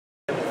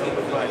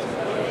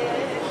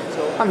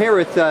I'm here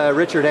with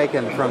Richard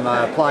Aiken from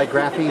Applied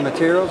Graphene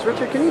Materials.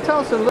 Richard, can you tell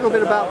us a little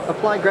bit about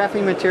Applied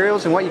Graphene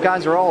Materials and what you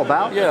guys are all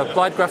about? Yeah,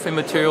 Applied Graphene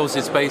Materials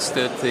is based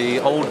at the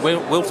old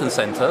Wilton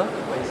Centre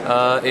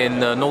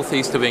in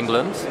northeast of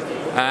England.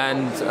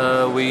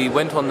 And we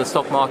went on the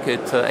stock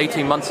market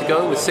 18 months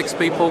ago with 6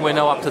 people. We're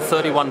now up to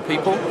 31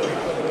 people.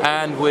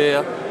 And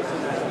we're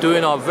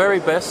doing our very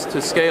best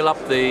to scale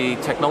up the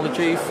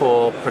technology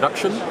for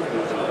production,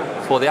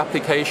 for the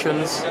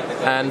applications,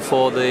 and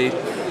for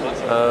the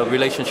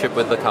relationship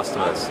with the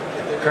customers.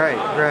 Great,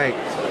 great.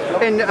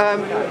 And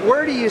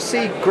where do you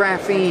see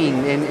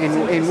graphene,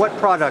 in what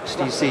products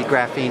do you see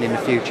graphene in the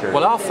future?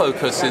 Well, our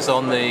focus is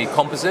on the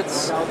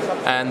composites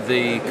and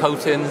the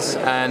coatings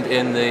and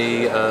in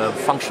the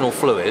functional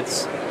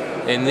fluids.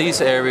 In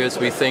these areas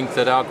we think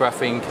that our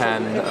graphene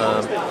can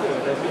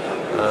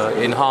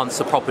enhance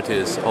the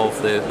properties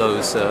of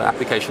those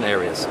application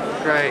areas.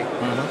 Great.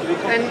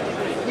 Mm-hmm.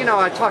 And you know,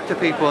 I talk to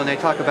people and they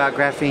talk about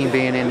graphene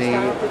being in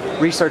the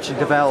research and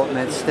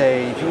development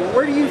stage.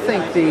 Where do you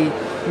think the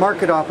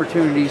market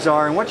opportunities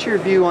are, and what's your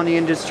view on the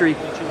industry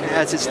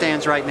as it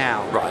stands right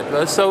now?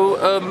 Right. So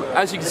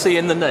as you can see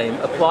in the name,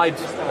 Applied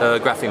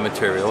Graphene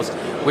Materials,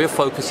 we're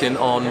focusing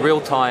on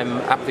real-time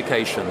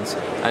applications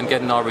and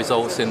getting our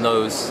results in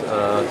those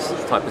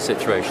type of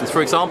situations.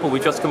 For example, we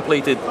just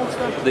completed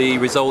the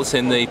results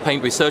in the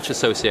Paint Research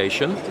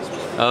Association,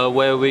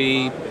 where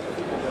we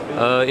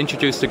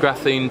introduced the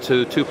graphene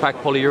to 2-pack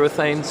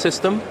polyurethane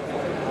system,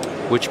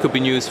 which could be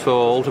used for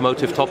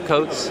automotive top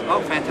coats. Oh,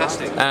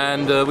 fantastic.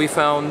 And we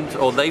found,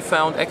 or they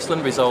found,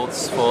 excellent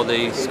results for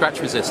the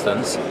scratch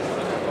resistance,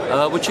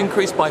 which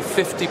increased by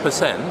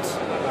 50%,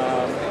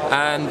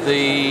 and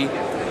the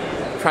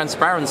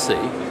transparency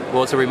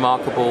was a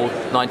remarkable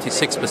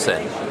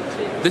 96%.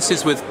 This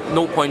is with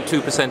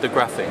 0.2% of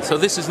graphene, so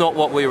this is not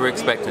what we were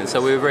expecting, so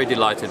we were very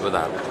delighted with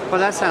that. Well,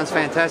 that sounds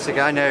fantastic.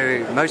 I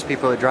know most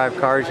people that drive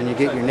cars and you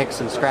get your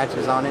nicks and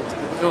scratches on it,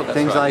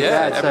 things like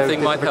that, so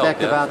to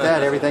protect about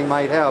that, everything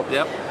might help.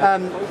 Yep.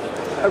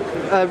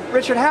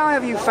 Richard, how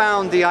have you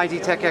found the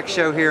IDTechEx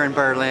show here in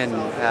Berlin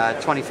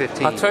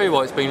 2015? I'll tell you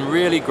what, it's been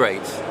really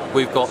great.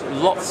 We've got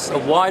a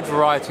wide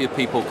variety of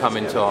people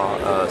coming to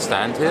our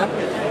stand here.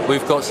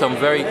 We've got some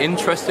very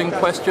interesting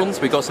questions,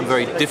 we've got some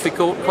very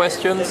difficult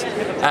questions,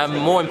 and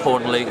more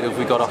importantly,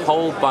 we've got a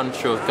whole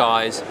bunch of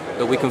guys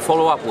that we can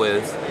follow up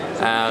with,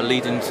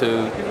 leading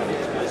to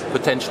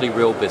potentially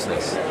real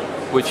business,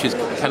 which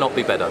cannot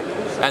be better.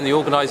 And the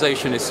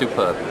organisation is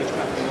superb.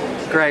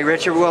 Great,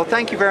 Richard. Well,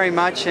 thank you very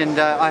much, and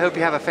I hope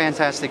you have a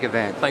fantastic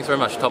event. Thanks very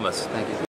much, Thomas. Thank you.